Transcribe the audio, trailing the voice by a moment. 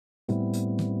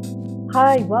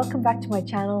Hi, welcome back to my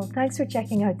channel. Thanks for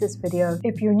checking out this video.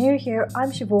 If you're new here, I'm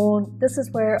Siobhan. This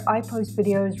is where I post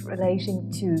videos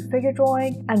relating to figure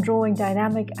drawing and drawing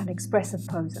dynamic and expressive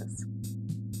poses.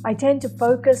 I tend to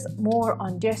focus more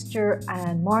on gesture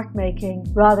and mark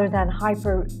making rather than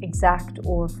hyper exact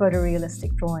or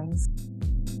photorealistic drawings.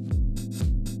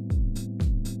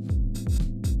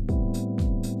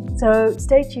 So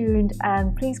stay tuned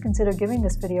and please consider giving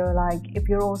this video a like if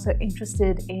you're also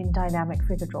interested in dynamic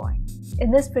figure drawing. In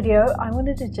this video, I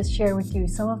wanted to just share with you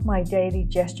some of my daily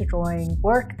gesture drawing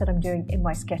work that I'm doing in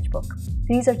my sketchbook.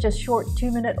 These are just short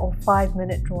 2-minute or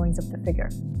 5-minute drawings of the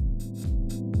figure.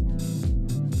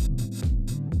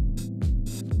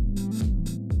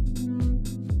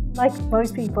 Like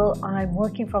most people, I'm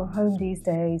working from home these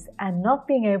days, and not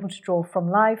being able to draw from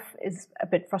life is a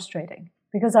bit frustrating.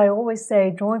 Because I always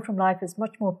say drawing from life is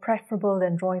much more preferable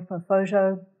than drawing from a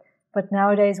photo, but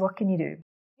nowadays what can you do?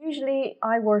 Usually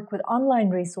I work with online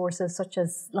resources such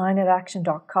as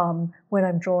lineofaction.com when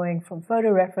I'm drawing from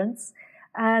photo reference,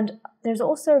 and there's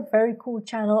also a very cool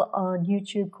channel on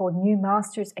YouTube called New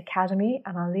Masters Academy,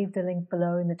 and I'll leave the link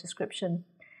below in the description.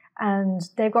 And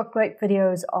they've got great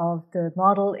videos of the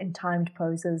model in timed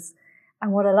poses.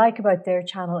 And what I like about their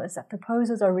channel is that the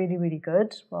poses are really, really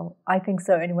good. Well, I think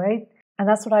so anyway. And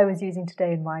that's what I was using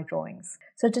today in my drawings.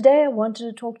 So today I wanted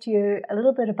to talk to you a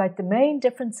little bit about the main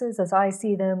differences as I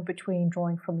see them between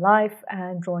drawing from life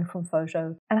and drawing from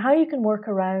photo, and how you can work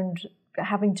around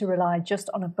having to rely just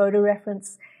on a photo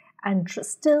reference and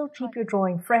still keep your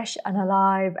drawing fresh and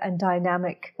alive and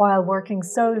dynamic while working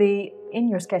solely in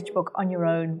your sketchbook on your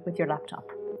own with your laptop.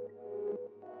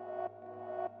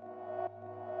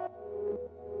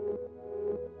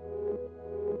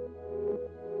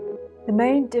 The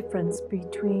main difference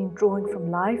between drawing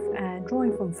from life and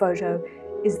drawing from photo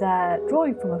is that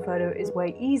drawing from a photo is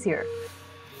way easier.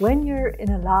 When you're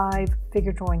in a live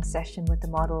figure drawing session with the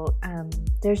model,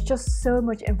 there's just so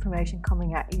much information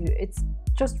coming at you. It's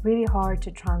just really hard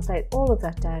to translate all of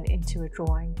that down into a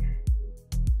drawing.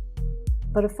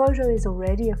 But a photo is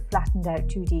already a flattened out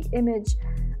 2D image,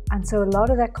 and so a lot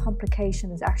of that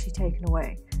complication is actually taken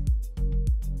away.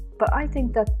 But I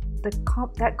think that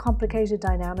that complicated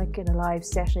dynamic in a live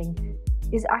setting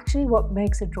is actually what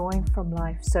makes a drawing from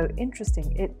life so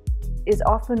interesting. It is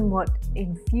often what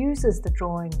infuses the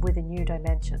drawing with a new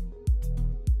dimension.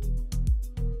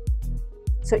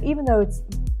 So even though it's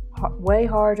way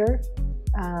harder,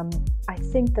 I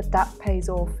think that pays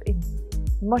off in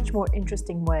much more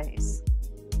interesting ways.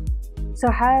 So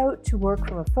how to work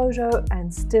from a photo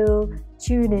and still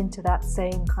tune into that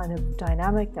same kind of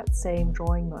dynamic, that same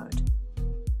drawing mode.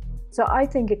 So I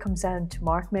think it comes down to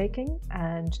mark making,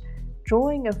 and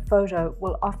drawing a photo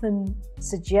will often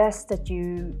suggest that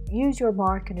you use your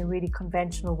mark in a really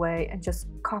conventional way and just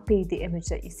copy the image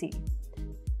that you see.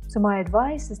 So my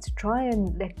advice is to try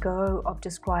and let go of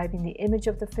describing the image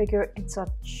of the figure in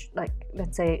such,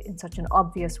 let's say, in such an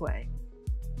obvious way.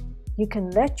 You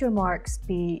can let your marks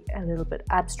be a little bit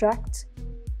abstract,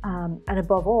 and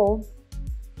above all,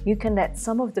 you can let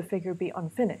some of the figure be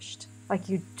unfinished. Like,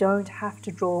 you don't have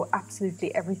to draw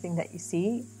absolutely everything that you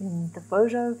see in the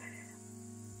photo.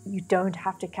 You don't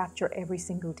have to capture every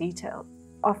single detail.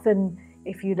 Often,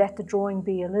 if you let the drawing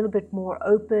be a little bit more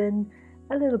open,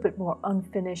 a little bit more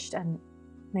unfinished, and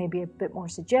maybe a bit more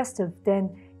suggestive, then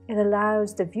it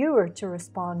allows the viewer to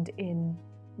respond in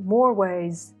more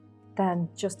ways than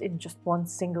just in one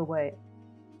single way.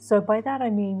 So by that I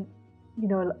mean,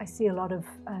 I see a lot of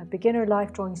beginner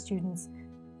life drawing students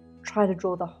try to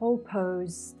draw the whole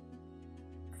pose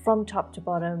from top to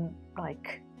bottom,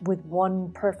 like with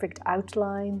one perfect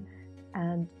outline,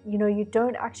 and you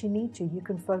don't actually need to. You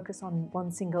can focus on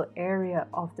one single area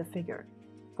of the figure,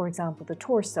 for example the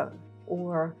torso,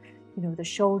 or the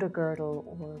shoulder girdle,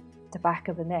 or the back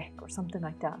of the neck, or something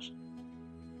like that.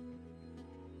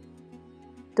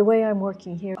 The way I'm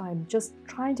working here, I'm just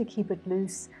trying to keep it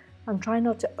loose. I'm trying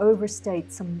not to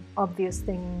overstate some obvious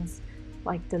things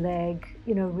like the leg,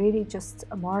 really just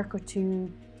a mark or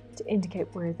two to indicate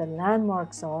where the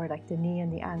landmarks are, like the knee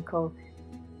and the ankle,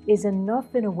 is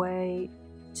enough in a way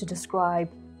to describe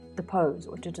the pose,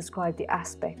 or to describe the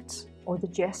aspect or the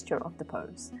gesture of the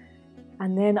pose.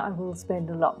 And then I will spend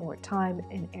a lot more time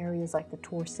in areas like the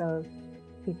torso,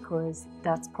 because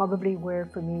that's probably where,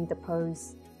 for me, the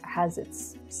pose has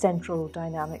its central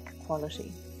dynamic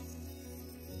quality.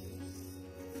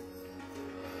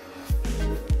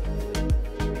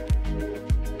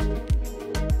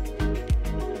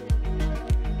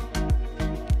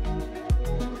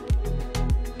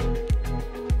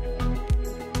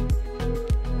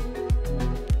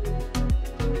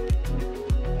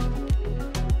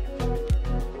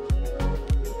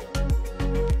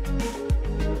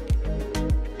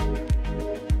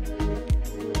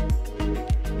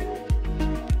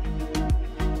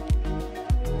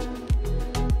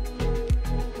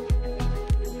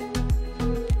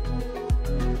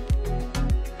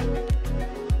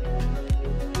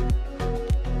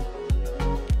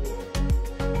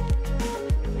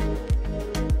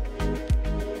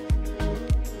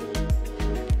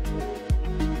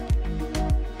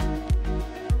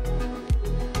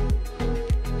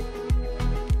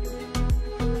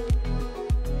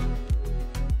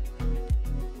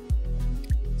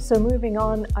 So moving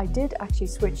on, I did actually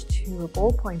switch to a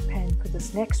ballpoint pen for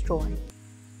this next drawing.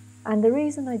 And the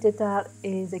reason I did that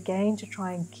is again to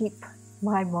try and keep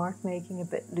my mark making a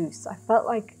bit loose. I felt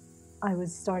like I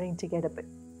was starting to get a bit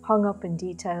hung up in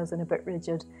details and a bit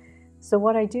rigid. So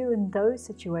what I do in those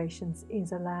situations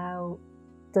is allow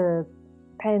the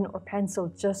pen or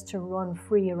pencil just to run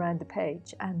free around the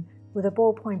page. And with a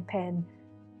ballpoint pen,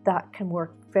 that can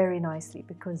work very nicely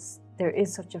because there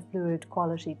is such a fluid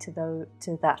quality to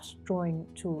that drawing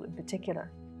tool in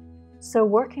particular. So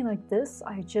working like this,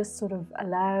 I just sort of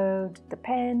allowed the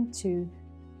pen to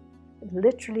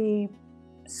literally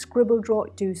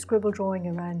do scribble drawing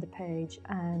around the page,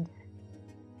 and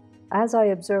as I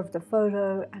observed the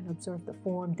photo and observed the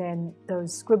form, then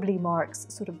those scribbly marks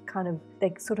sort of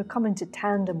come into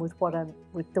tandem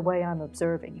with the way I'm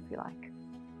observing, if you like.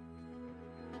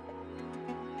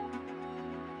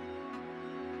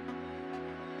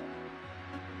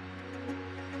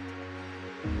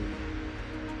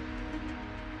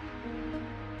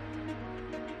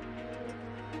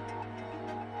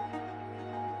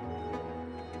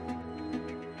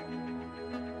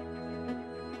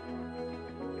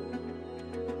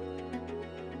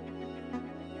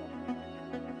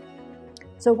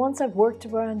 So once I've worked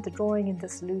around the drawing in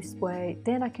this loose way,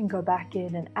 then I can go back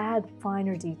in and add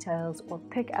finer details or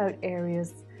pick out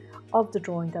areas of the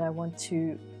drawing that I want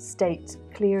to state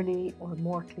clearly or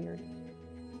more clearly.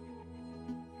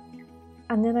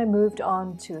 And then I moved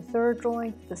on to a third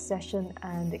drawing for the session,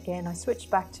 and again I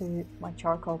switched back to my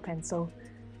charcoal pencil.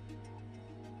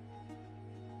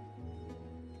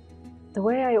 The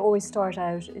way I always start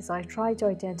out is I try to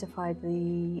identify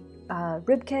the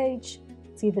rib cage,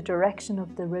 see the direction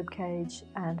of the rib cage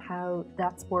and how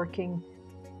that's working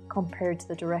compared to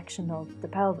the direction of the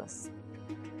pelvis.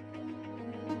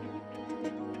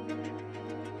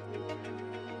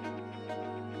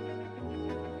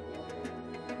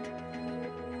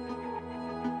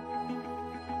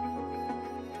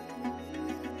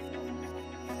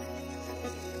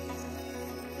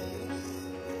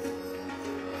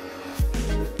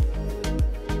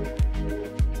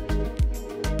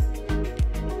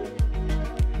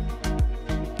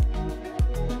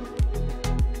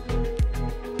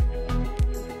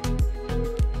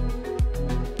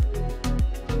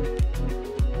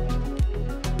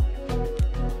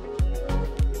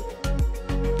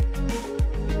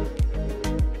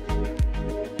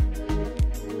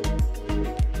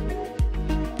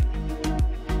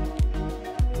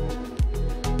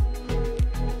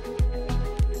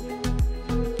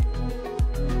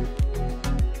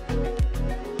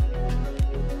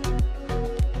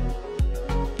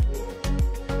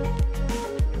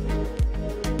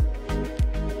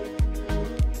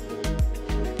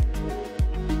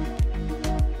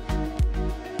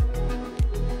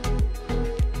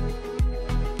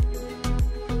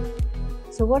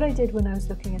 So what I did when I was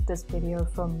looking at this video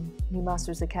from New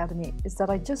Masters Academy is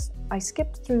that I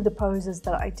skipped through the poses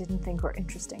that I didn't think were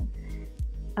interesting.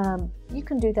 You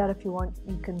can do that if you want.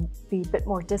 You can be a bit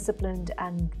more disciplined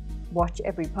and watch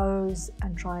every pose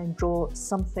and try and draw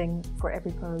something for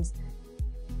every pose.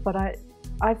 But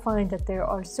I find that there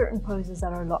are certain poses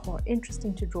that are a lot more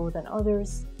interesting to draw than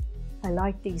others. I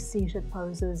like these seated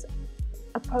poses.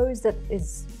 A pose that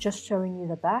is just showing you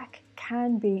the back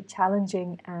can be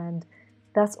challenging, and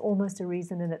that's almost a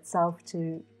reason in itself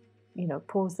to,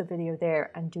 pause the video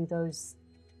there and do those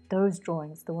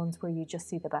drawings, the ones where you just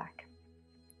see the back.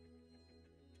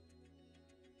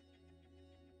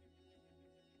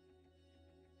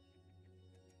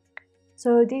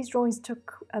 So these drawings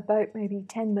took about maybe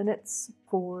 10 minutes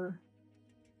for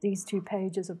these 2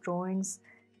 pages of drawings.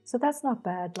 So that's not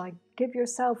bad. Like, give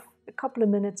yourself a couple of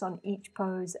minutes on each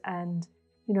pose, and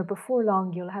before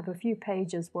long you'll have a few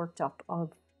pages worked up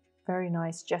of very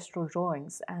nice gestural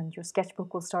drawings, and your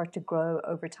sketchbook will start to grow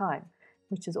over time,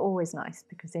 which is always nice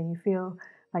because then you feel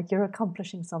like you're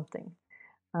accomplishing something.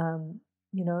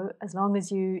 As long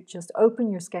as you just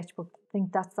open your sketchbook, I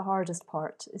think that's the hardest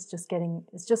part. It's just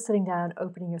sitting down,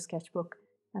 opening your sketchbook,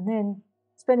 and then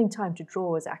spending time to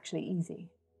draw is actually easy.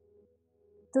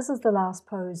 This is the last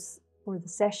pose for the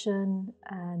session,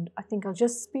 and I think I'll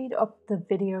just speed up the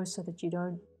video so that you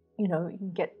don't you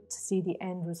can get to see the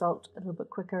end result a little bit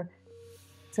quicker.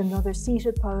 It's another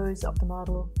seated pose of the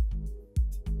model.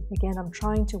 Again, I'm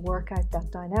trying to work out that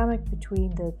dynamic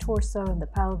between the torso and the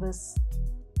pelvis.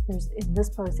 In this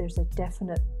pose, there's a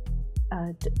definite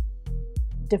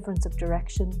difference of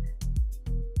direction.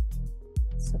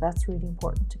 So that's really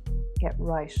important to get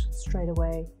right straight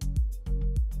away.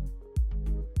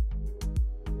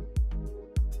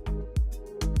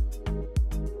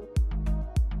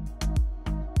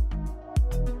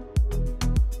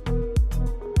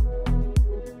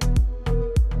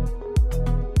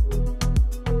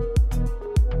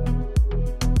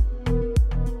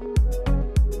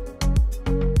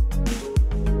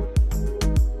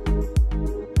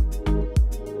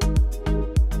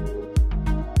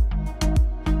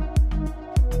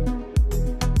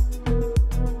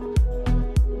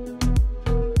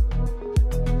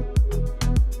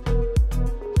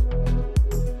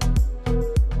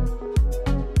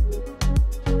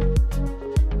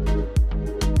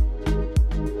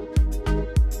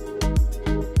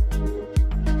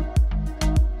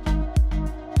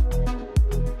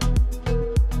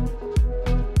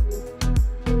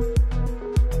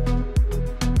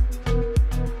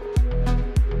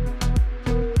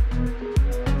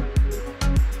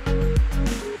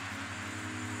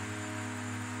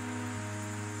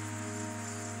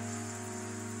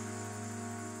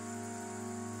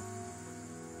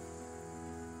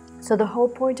 So the whole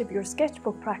point of your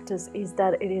sketchbook practice is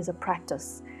that it is a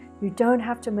practice. You don't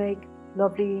have to make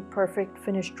lovely, perfect,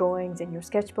 finished drawings in your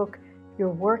sketchbook. You're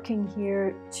working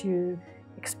here to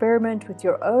experiment with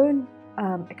your own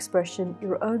expression,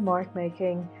 your own mark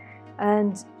making,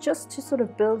 and just to sort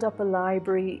of build up a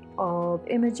library of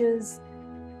images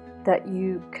that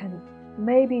you can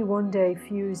maybe one day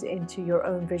fuse into your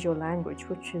own visual language,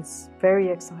 which is very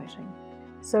exciting.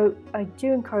 So I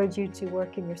do encourage you to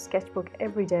work in your sketchbook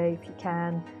every day if you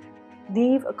can.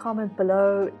 Leave a comment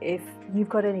below if you've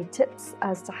got any tips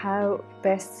as to how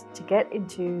best to get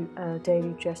into a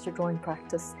daily gesture drawing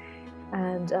practice,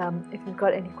 and if you've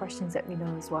got any questions, let me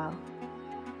know as well.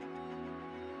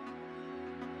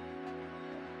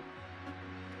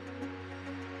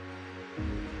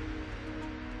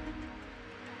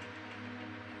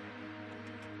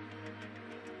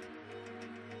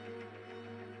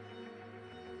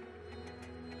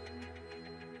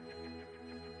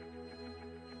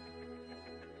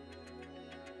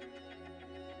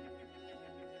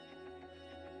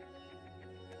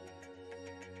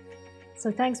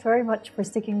 So thanks very much for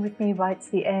sticking with me right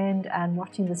to the end and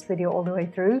watching this video all the way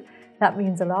through. That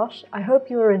means a lot. I hope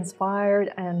you are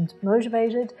inspired and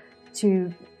motivated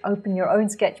to open your own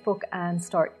sketchbook and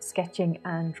start sketching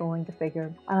and drawing the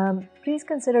figure. Please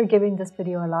consider giving this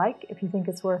video a like if you think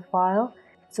it's worthwhile.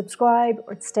 Subscribe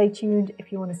or stay tuned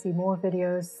if you want to see more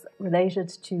videos related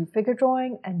to figure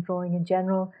drawing and drawing in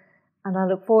general. And I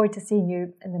look forward to seeing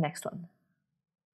you in the next one.